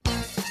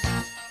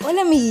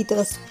Hola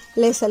amiguitos,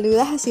 les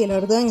saluda Jaciel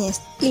Ordóñez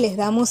y les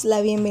damos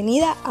la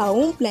bienvenida a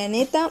Un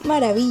Planeta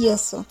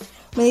Maravilloso.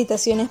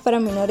 Meditaciones para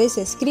menores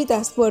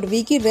escritas por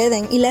Vicky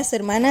Redden y las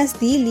hermanas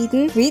Dee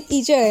Litton Reed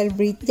y Joel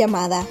Reed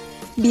llamada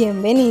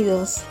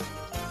Bienvenidos.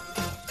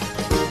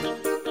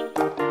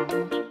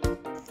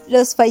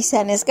 Los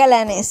faisanes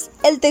galanes.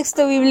 El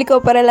texto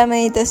bíblico para la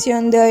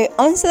meditación de hoy,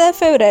 11 de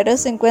febrero,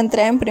 se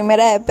encuentra en 1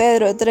 de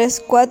Pedro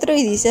 3:4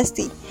 y dice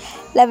así: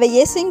 La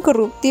belleza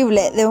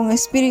incorruptible de un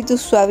espíritu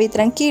suave y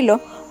tranquilo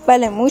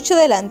vale mucho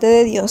delante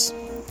de Dios.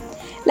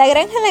 La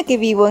granja en la que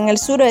vivo, en el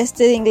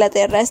suroeste de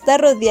Inglaterra, está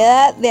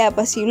rodeada de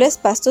apacibles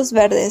pastos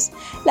verdes.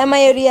 La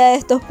mayoría de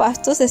estos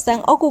pastos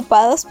están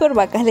ocupados por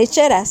vacas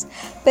lecheras,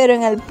 pero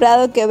en el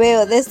prado que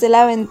veo desde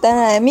la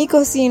ventana de mi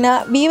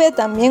cocina vive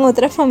también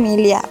otra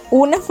familia,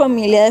 una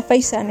familia de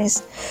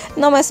faisanes.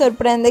 No me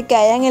sorprende que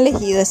hayan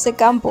elegido ese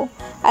campo.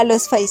 A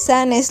los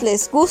faisanes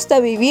les gusta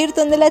vivir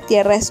donde la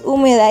tierra es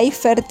húmeda y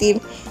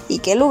fértil. ¿Y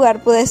qué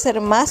lugar puede ser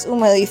más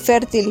húmedo y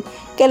fértil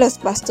que los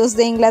pastos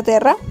de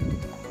Inglaterra?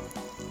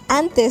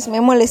 Antes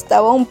me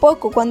molestaba un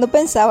poco cuando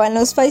pensaba en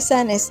los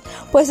faisanes,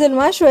 pues el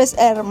macho es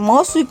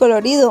hermoso y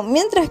colorido,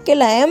 mientras que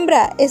la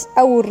hembra es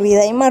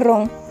aburrida y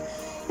marrón.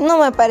 No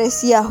me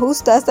parecía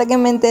justo hasta que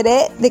me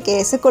enteré de que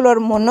ese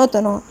color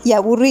monótono y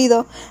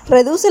aburrido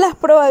reduce las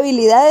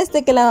probabilidades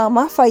de que la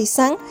mamá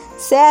faisán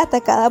sea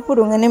atacada por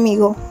un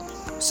enemigo.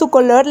 Su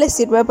color le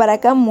sirve para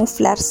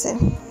camuflarse.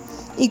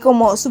 Y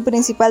como su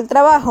principal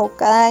trabajo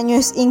cada año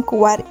es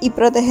incubar y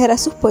proteger a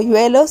sus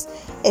polluelos,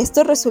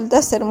 esto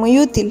resulta ser muy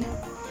útil.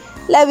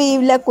 La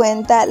Biblia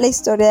cuenta la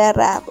historia de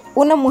Rahab,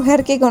 una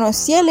mujer que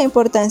conocía la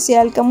importancia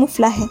del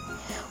camuflaje.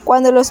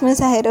 Cuando los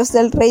mensajeros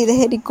del rey de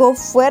Jericó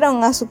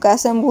fueron a su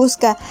casa en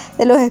busca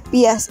de los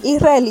espías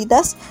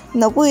israelitas,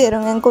 no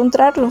pudieron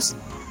encontrarlos.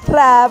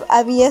 Rahab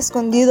había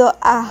escondido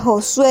a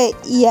Josué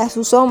y a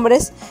sus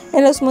hombres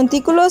en los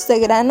montículos de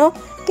grano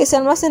que se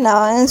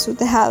almacenaban en su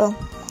tejado.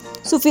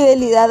 Su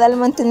fidelidad al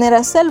mantener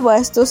a salvo a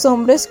estos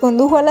hombres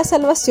condujo a la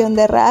salvación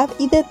de Rahab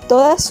y de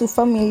toda su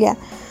familia.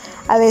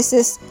 A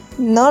veces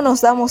no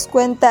nos damos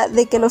cuenta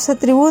de que los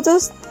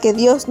atributos que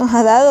Dios nos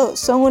ha dado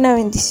son una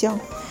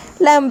bendición.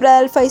 La hembra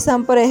del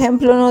faisán, por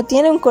ejemplo, no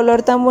tiene un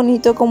color tan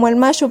bonito como el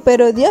macho,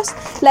 pero Dios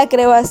la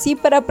creó así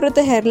para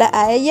protegerla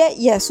a ella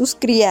y a sus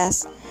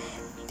crías.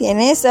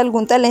 ¿Tienes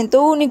algún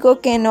talento único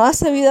que no has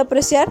sabido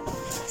apreciar?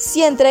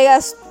 Si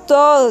entregas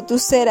todo tu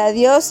ser a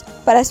Dios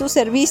para su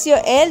servicio,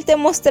 Él te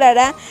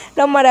mostrará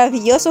los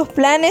maravillosos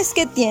planes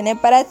que tiene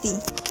para ti.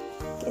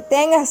 Que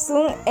tengas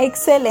un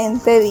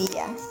excelente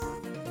día.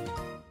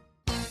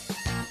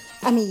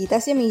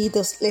 Amiguitas y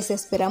amiguitos, les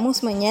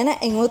esperamos mañana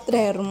en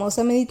otra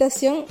hermosa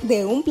meditación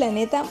de Un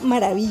Planeta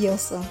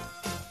Maravilloso.